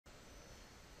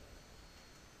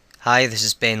Hi, this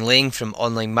is Ben Laing from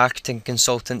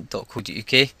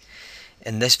onlinemarketingconsultant.co.uk.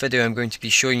 In this video I'm going to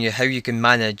be showing you how you can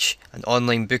manage an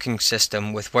online booking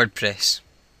system with WordPress.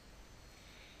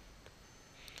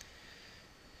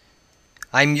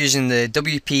 I'm using the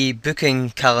WP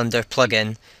Booking Calendar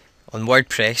plugin on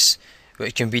WordPress,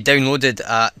 which can be downloaded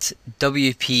at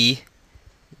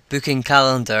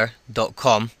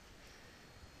wpbookingcalendar.com.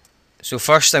 So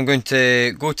first I'm going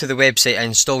to go to the website I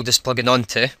installed this plugin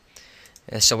onto.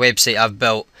 It's a website I've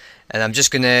built, and I'm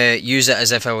just going to use it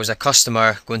as if I was a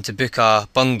customer going to book a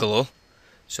bungalow.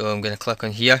 So I'm going to click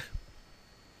on here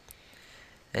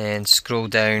and scroll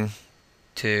down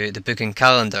to the booking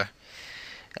calendar,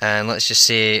 and let's just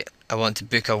say I want to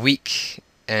book a week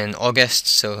in August,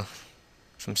 so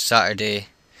from Saturday.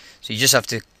 So you just have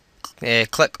to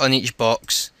click on each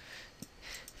box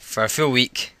for a full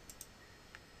week.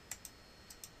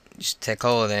 Just tick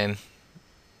all of them.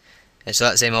 And so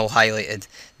that's them all highlighted.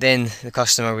 Then the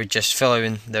customer would just fill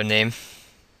in their name.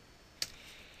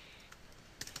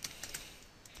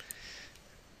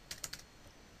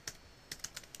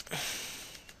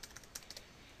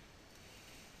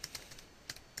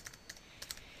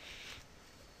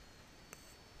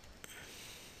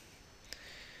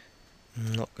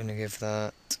 I'm not going to give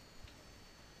that.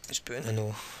 Just put in a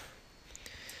no.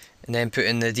 And then put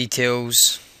in the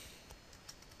details.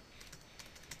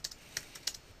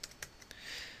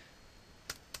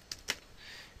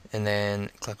 And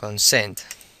then click on send,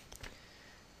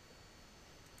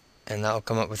 and that will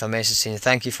come up with a message saying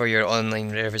thank you for your online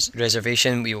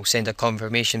reservation, we will send a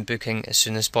confirmation booking as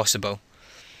soon as possible.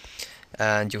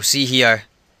 And you'll see here,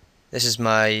 this is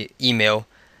my email,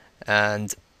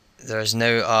 and there's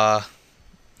now a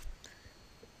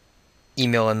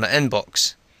email in my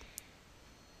inbox,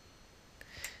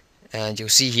 and you'll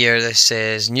see here this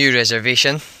says new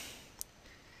reservation.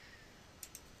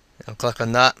 I'll click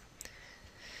on that,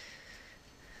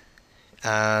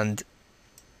 and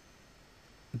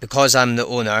because I'm the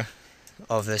owner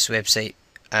of this website,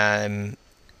 the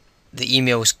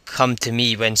emails come to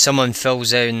me when someone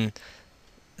fills in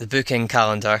the booking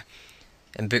calendar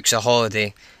and books a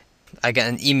holiday. I get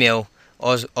an email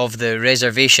of the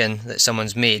reservation that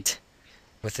someone's made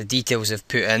with the details they've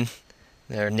put in,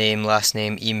 their name, last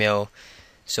name, email.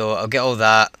 So I'll get all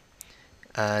that,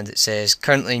 and it says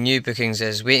currently new bookings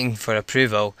is waiting for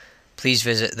approval. Please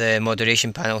visit the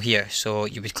moderation panel here. So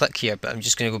you would click here, but I'm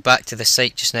just going to go back to the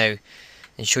site just now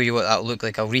and show you what that will look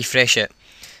like. I'll refresh it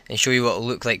and show you what it will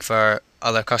look like for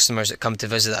other customers that come to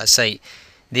visit that site.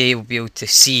 They will be able to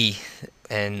see,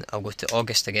 and I'll go to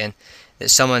August again, that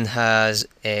someone has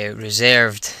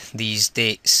reserved these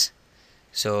dates.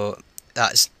 So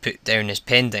that's put down as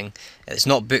pending. It's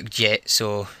not booked yet,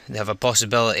 so they have a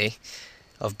possibility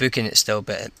of booking it still,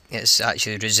 but it's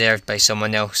actually reserved by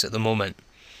someone else at the moment.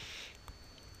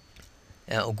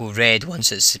 It'll go red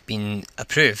once it's been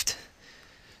approved.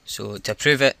 So to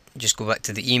approve it, just go back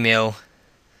to the email,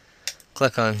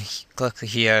 click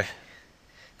here.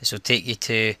 This will take you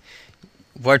to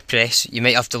WordPress. You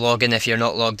might have to log in if you're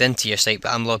not logged into your site,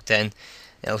 but I'm logged in.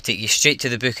 It'll take you straight to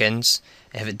the bookings.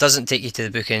 If it doesn't take you to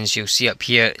the bookings, you'll see up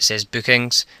here it says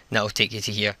bookings, and that will take you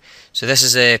to here. So this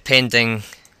is a pending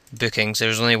bookings.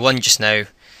 There's only one just now,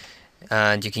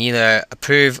 and you can either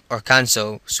approve or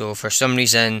cancel. So for some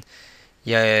reason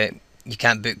you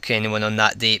can't book anyone on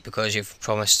that date because you've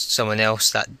promised someone else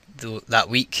that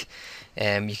week,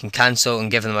 you can cancel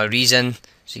and give them a reason.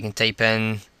 So you can type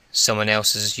in someone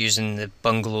else is using the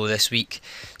bungalow this week,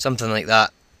 something like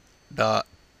that. But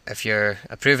if you're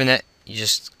approving it, you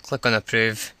just click on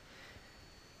approve,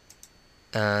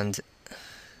 and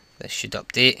this should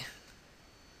update.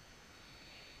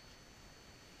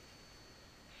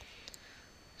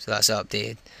 So that's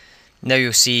updated. Now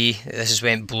you'll see this has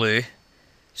went blue,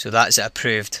 so that's it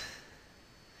approved.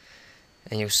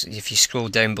 And you'll see, if you scroll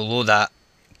down below that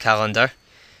calendar,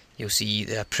 you'll see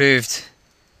the approved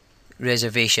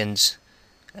reservations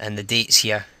and the dates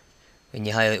here. When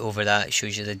you highlight over that, it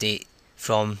shows you the date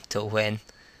from till when.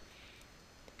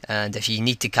 And if you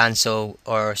need to cancel,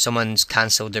 or someone's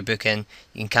cancelled their booking,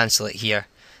 you can cancel it here.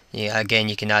 Again,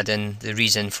 you can add in the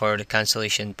reason for the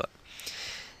cancellation, but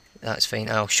that's fine.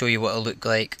 I'll show you what it'll look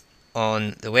like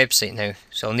on the website now.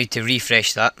 So I'll need to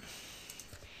refresh that.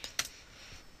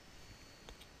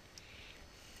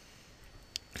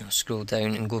 I'll scroll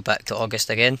down and go back to August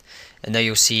again, and now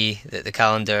you'll see that the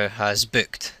calendar has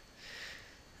booked.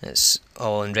 It's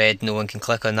all in red, no one can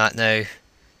click on that now.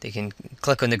 They can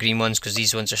click on the green ones because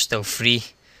these ones are still free.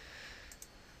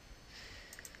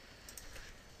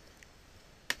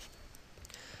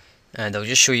 and I'll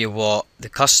just show you what the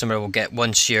customer will get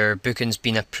once your booking's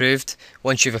been approved.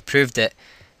 Once you've approved it,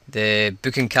 the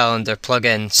booking calendar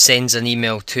plugin sends an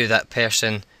email to that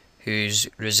person who's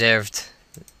reserved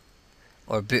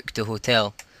or booked the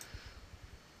hotel.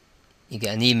 You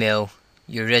get an email,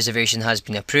 your reservation has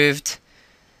been approved,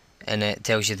 and it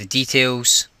tells you the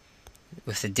details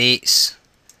with the dates,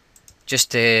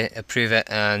 just to approve it,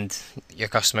 and your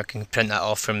customer can print that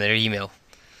off from their email.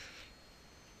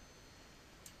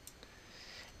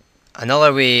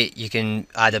 Another way you can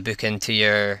add a booking to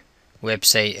your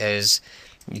website is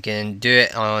you can do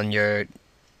it on your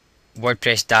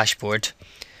WordPress dashboard.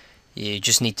 You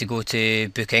just need to go to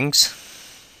bookings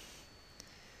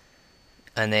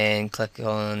and then click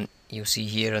on, you'll see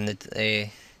here on the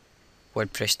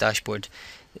WordPress dashboard,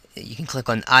 you can click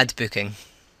on add booking.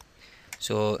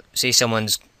 So say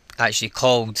someone's actually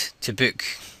called to book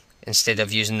instead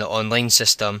of using the online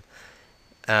system,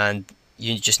 and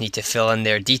you just need to fill in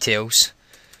their details.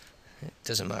 It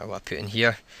doesn't matter what I put in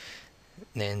here.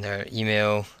 And then their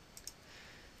email,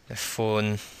 their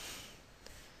phone,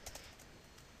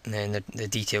 and then the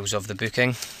details of the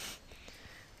booking.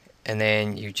 And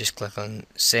then you just click on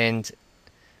send,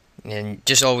 and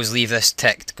just always leave this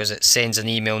ticked because it sends an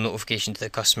email notification to the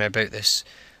customer about this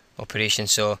operation.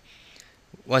 So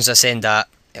once I send that,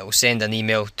 it will send an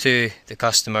email to the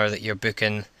customer that you're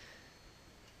booking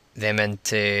them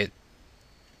into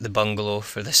the bungalow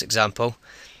for this example.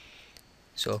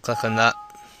 So I'll click on that.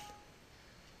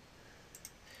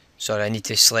 Sorry, I need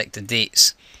to select the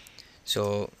dates.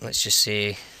 So let's just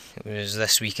say it was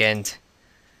this weekend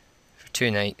for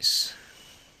 2 nights,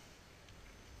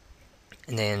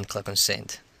 and then click on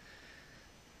send,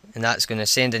 and that's going to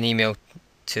send an email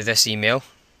to this email,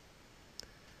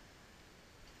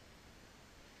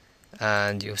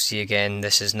 and you'll see again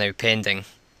this is now pending.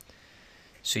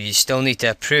 So you still need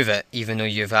to approve it even though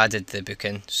you've added the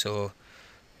booking. So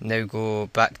now go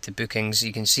back to bookings.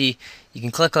 You can see you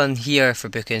can click on here for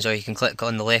bookings, or you can click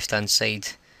on the left hand side,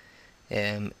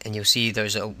 and you'll see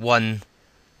there's a 1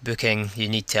 booking you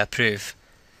need to approve.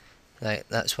 Right,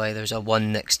 that's why there's a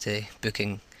 1 next to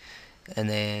booking. And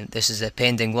then this is a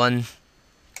pending one.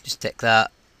 Just tick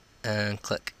that and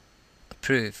click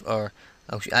approve, or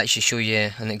I'll actually show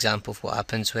you an example of what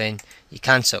happens when you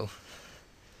cancel.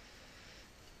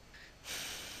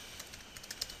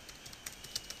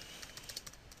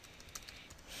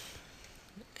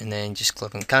 And then just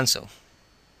click on cancel.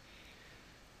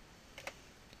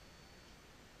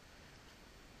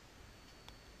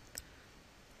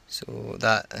 So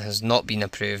that has not been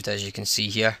approved, as you can see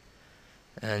here,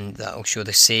 and that will show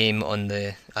the same on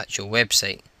the actual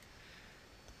website.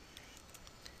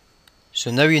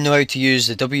 So now you know how to use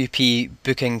the WP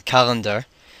booking calendar.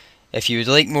 If you would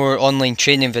like more online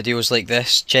training videos like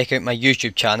this, check out my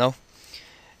YouTube channel.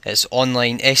 It's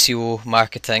Online SEO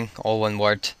Marketing, all one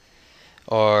word,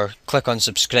 or click on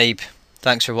subscribe.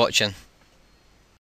 Thanks for watching.